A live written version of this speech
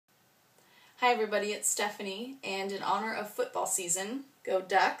Hi everybody, it's Stephanie, and in honor of football season, go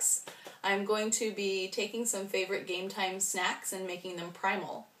Ducks, I'm going to be taking some favorite game time snacks and making them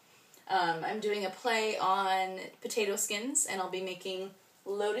primal. I'm doing a play on potato skins, and I'll be making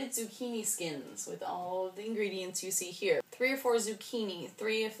loaded zucchini skins with all of the ingredients you see here. 3 or 4 zucchini,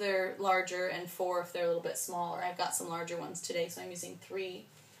 3 if they're larger and 4 if they're a little bit smaller. I've got some larger ones today, so I'm using 3.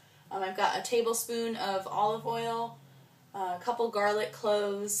 I've got a tablespoon of olive oil, a couple garlic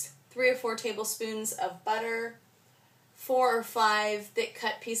cloves, 3 or 4 tablespoons of butter, 4 or 5 thick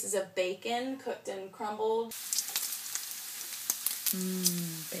cut pieces of bacon, cooked and crumbled.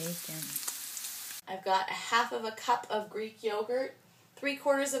 Bacon. I've got a half of a cup of Greek yogurt,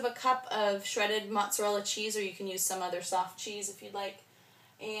 3/4 of a cup of shredded mozzarella cheese, or you can use some other soft cheese if you'd like,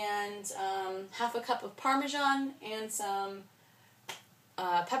 and half a cup of Parmesan, and some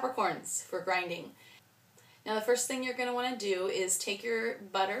peppercorns for grinding. Now the first thing you're going to want to do is take your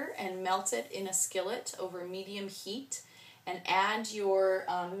butter and melt it in a skillet over medium heat, and add your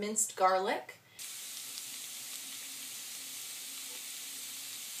minced garlic.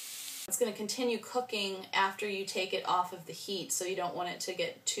 It's going to continue cooking after you take it off of the heat, so you don't want it to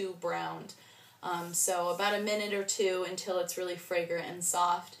get too browned. So about a minute or 2 until it's really fragrant and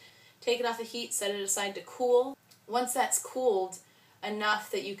soft. Take it off the heat, set it aside to cool. Once that's cooled enough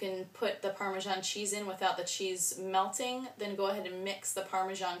that you can put the Parmesan cheese in without the cheese melting, then go ahead and mix the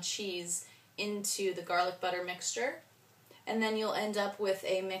Parmesan cheese into the garlic butter mixture. And then you'll end up with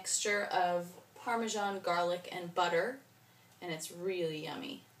a mixture of Parmesan, garlic, and butter, and it's really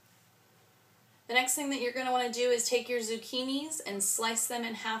yummy. The next thing that you're going to want to do is take your zucchinis and slice them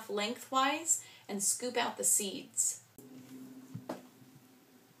in half lengthwise and scoop out the seeds.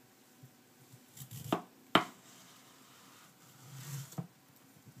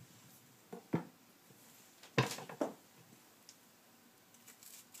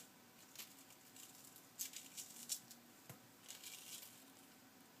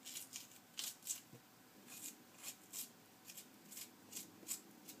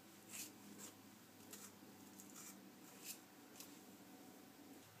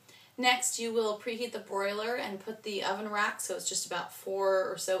 Next, you will preheat the broiler and put the oven rack so it's just about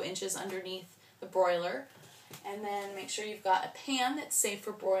 4 or so inches underneath the broiler. And then make sure you've got a pan that's safe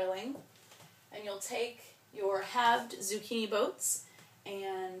for broiling. And you'll take your halved zucchini boats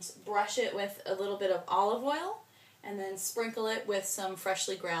and brush it with a little bit of olive oil, and then sprinkle it with some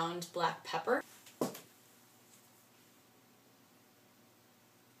freshly ground black pepper.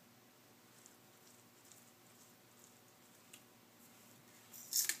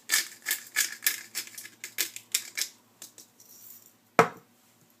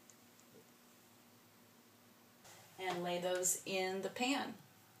 And lay those in the pan.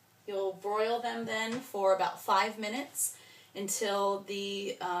 You'll broil them then for about 5 minutes until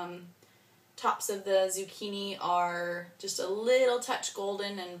the tops of the zucchini are just a little touch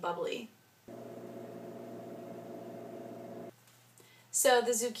golden and bubbly. So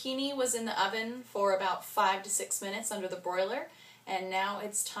the zucchini was in the oven for about 5 to 6 minutes under the broiler, and now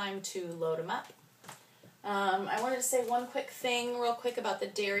it's time to load them up. I wanted to say one quick thing real quick about the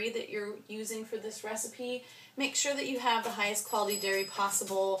dairy that you're using for this recipe. Make sure that you have the highest quality dairy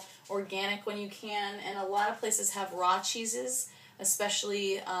possible, organic when you can, and a lot of places have raw cheeses,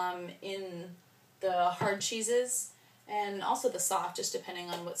 especially in the hard cheeses, and also the soft, just depending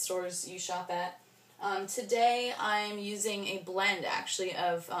on what stores you shop at. Today I'm using a blend actually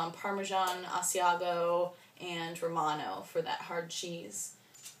of Parmesan, Asiago, and Romano for that hard cheese.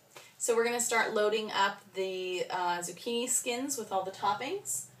 So we're going to start loading up the zucchini skins with all the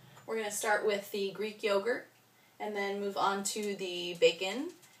toppings. We're going to start with the Greek yogurt, and then move on to the bacon,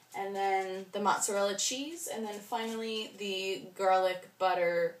 and then the mozzarella cheese, and then finally the garlic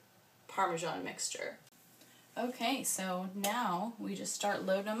butter Parmesan mixture. Okay, so now we just start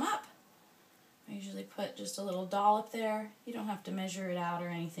loading them up. I usually put just a little dollop there. You don't have to measure it out or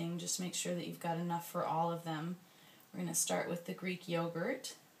anything, just make sure that you've got enough for all of them. We're going to start with the Greek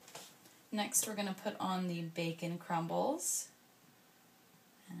yogurt. Next we're going to put on the bacon crumbles,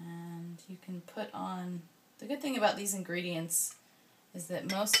 and you can put on, the good thing about these ingredients is that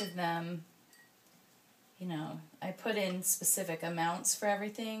most of them, you know, I put in specific amounts for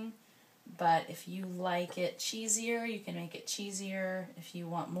everything, but if you like it cheesier, you can make it cheesier. If you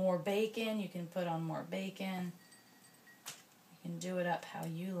want more bacon, you can put on more bacon. You can do it up how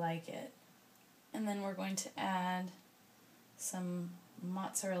you like it. And then we're going to add some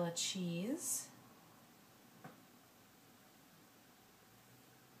mozzarella cheese.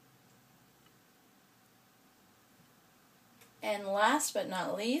 And last but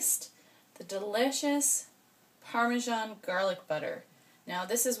not least, the delicious Parmesan garlic butter. Now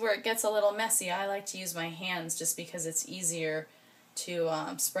this is where it gets a little messy. I like to use my hands just because it's easier to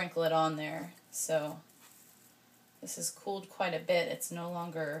sprinkle it on there. So this has cooled quite a bit. It's no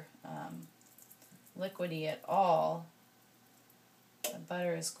longer liquidy at all. The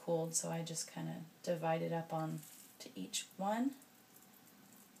butter is cooled, so I just kind of divide it up on to each one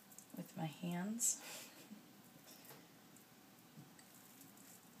with my hands.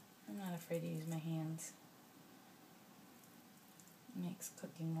 I'm not afraid to use my hands. It makes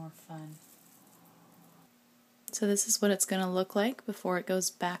cooking more fun. So this is what it's going to look like before it goes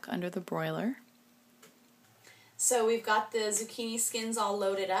back under the broiler. So we've got the zucchini skins all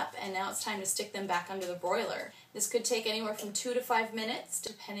loaded up, and now it's time to stick them back under the broiler. This could take anywhere from 2 to 5 minutes,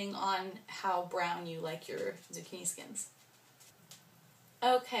 depending on how brown you like your zucchini skins.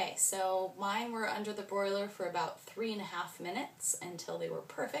 Okay, so mine were under the broiler for about 3.5 minutes until they were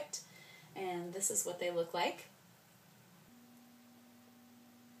perfect, and this is what they look like.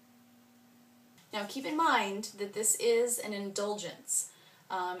 Now keep in mind that this is an indulgence.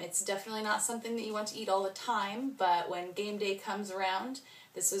 It's definitely not something that you want to eat all the time, but when game day comes around,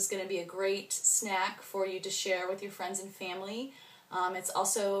 this is going to be a great snack for you to share with your friends and family. It's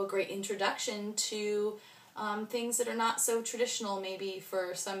also a great introduction to things that are not so traditional maybe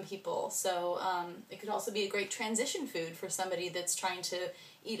for some people. So it could also be a great transition food for somebody that's trying to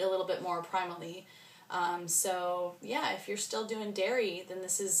eat a little bit more primally. So yeah, if you're still doing dairy, then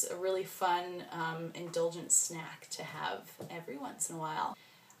this is a really fun indulgent snack to have every once in a while.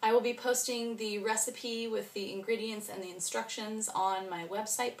 I will be posting the recipe with the ingredients and the instructions on my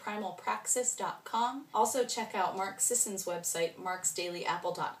website, primalpraxis.com. Also check out Mark Sisson's website,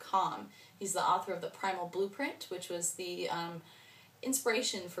 marksdailyapple.com. He's the author of the Primal Blueprint, which was the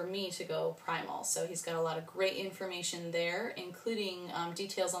inspiration for me to go primal. So he's got a lot of great information there, including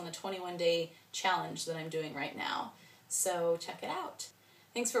details on the 21-day challenge that I'm doing right now. So check it out.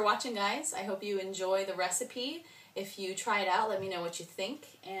 Thanks for watching, guys. I hope you enjoy the recipe. If you try it out, let me know what you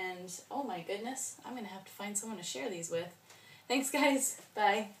think. And oh my goodness, I'm going to have to find someone to share these with. Thanks, guys.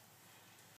 Bye.